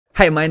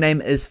Hey, my name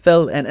is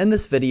Phil, and in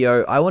this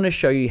video I want to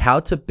show you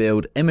how to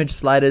build image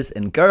sliders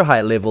in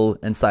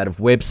GoHighLevel inside of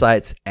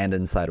websites and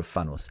inside of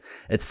funnels.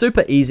 It's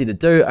super easy to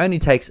do, only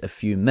takes a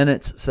few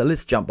minutes, so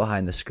let's jump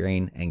behind the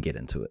screen and get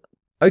into it.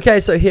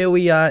 Okay, so here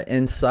we are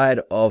inside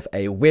of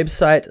a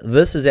website.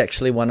 This is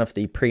actually one of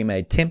the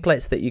pre-made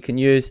templates that you can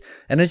use.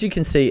 And as you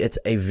can see, it's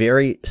a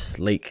very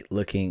sleek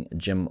looking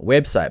gym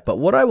website. But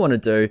what I want to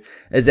do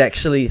is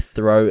actually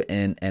throw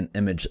in an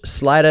image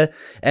slider.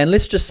 And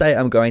let's just say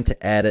I'm going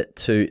to add it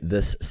to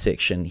this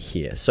section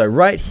here. So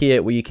right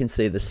here where you can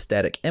see the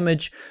static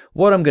image,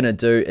 what I'm going to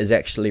do is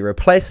actually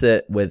replace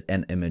it with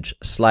an image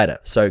slider.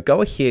 So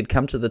go ahead,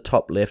 come to the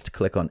top left,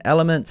 click on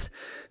elements,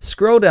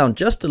 scroll down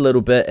just a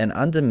little bit, and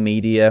under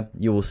media,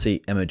 you will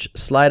see image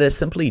slider.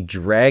 Simply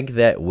drag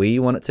that where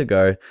you want it to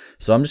go.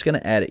 So I'm just going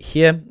to add it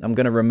here. I'm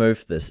going to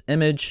remove this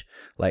image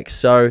like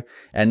so.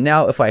 And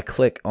now if I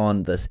click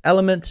on this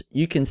element,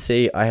 you can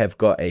see I have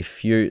got a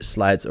few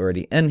slides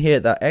already in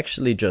here. They're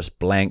actually just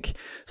blank.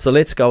 So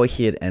let's go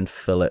ahead and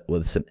fill it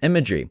with some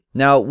imagery.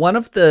 Now, one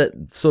of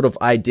the sort of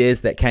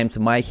ideas that came to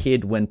my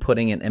head when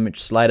putting an image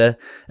slider,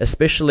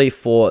 especially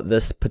for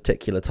this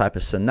particular type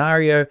of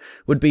scenario,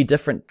 would be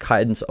different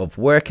kinds of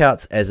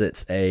workouts, as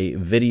it's a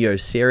video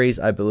series,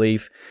 I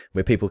believe,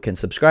 where people can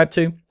subscribe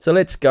to. So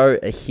let's go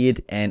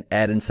ahead and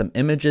add in some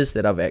images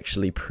that I've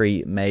actually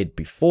pre-made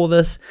before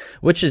this,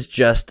 which is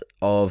just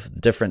of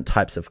different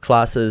types of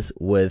classes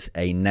with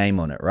a name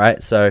on it,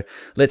 right? So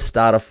let's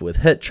start off with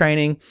HIIT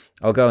training.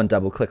 I'll go and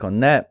double click on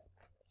that.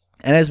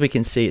 And as we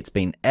can see, it's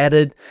been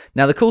added.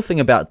 Now, the cool thing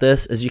about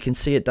this is you can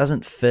see it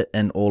doesn't fit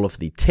in all of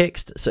the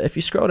text. So if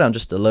you scroll down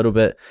just a little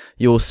bit,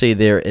 you will see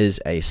there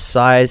is a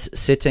size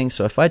setting.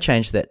 So if I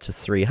change that to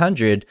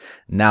 300,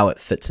 now it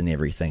fits in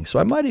everything. So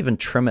I might even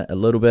trim it a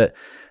little bit.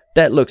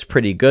 That looks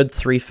pretty good.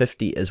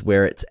 350 is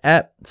where it's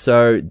at.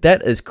 So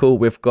that is cool.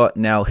 We've got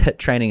now HIIT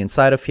training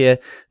inside of here.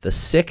 The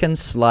second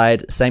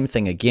slide, same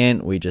thing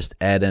again. We just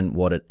add in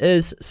what it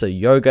is. So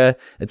yoga,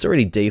 it's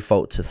already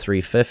default to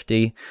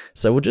 350.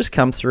 So we'll just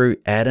come through,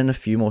 add in a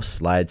few more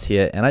slides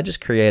here. And I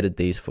just created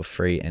these for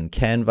free in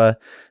Canva.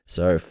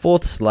 So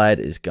fourth slide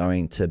is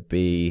going to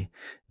be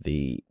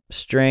the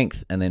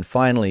strength. And then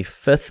finally,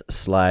 fifth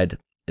slide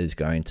is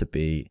going to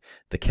be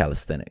the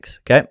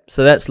calisthenics. Okay,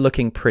 so that's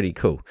looking pretty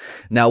cool.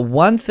 Now,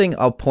 one thing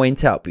I'll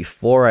point out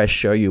before I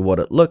show you what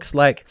it looks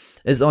like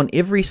is on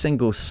every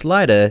single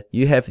slider,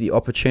 you have the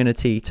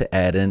opportunity to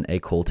add in a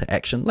call to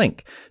action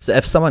link. So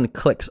if someone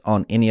clicks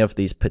on any of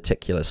these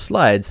particular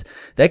slides,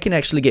 they can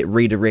actually get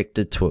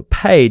redirected to a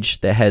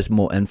page that has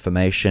more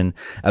information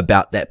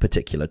about that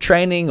particular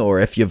training, or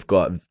if you've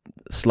got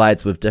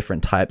slides with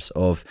different types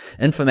of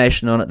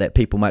information on it that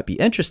people might be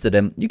interested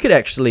in, you could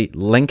actually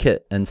link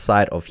it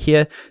inside of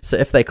here. So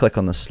if they click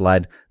on the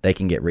slide, they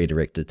can get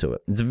redirected to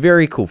it. It's a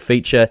very cool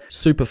feature,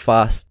 super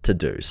fast to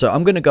do. So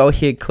I'm going to go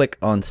ahead, click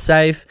on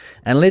save,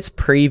 and let's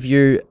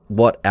preview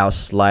what our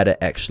slider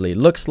actually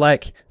looks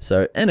like.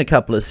 So in a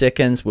couple of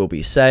seconds, we'll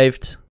be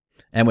saved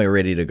and we're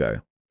ready to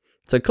go.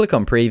 So click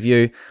on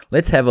preview.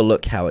 Let's have a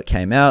look how it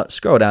came out.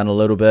 Scroll down a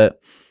little bit.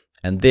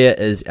 And there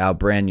is our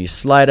brand new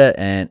slider.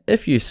 And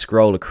if you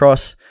scroll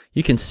across,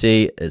 you can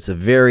see it's a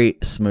very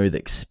smooth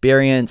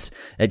experience.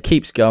 It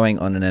keeps going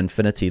on an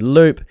infinity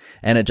loop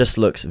and it just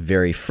looks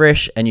very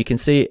fresh. And you can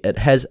see it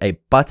has a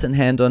button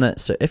hand on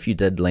it. So if you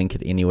did link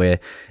it anywhere,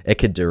 it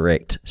could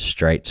direct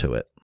straight to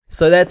it.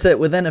 So that's it.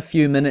 Within a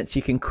few minutes,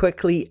 you can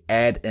quickly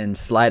add in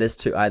sliders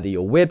to either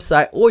your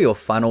website or your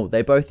funnel.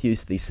 They both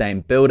use the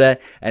same builder,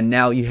 and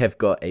now you have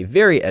got a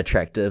very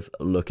attractive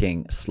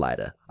looking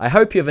slider. I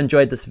hope you've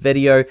enjoyed this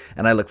video,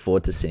 and I look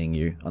forward to seeing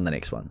you on the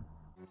next one.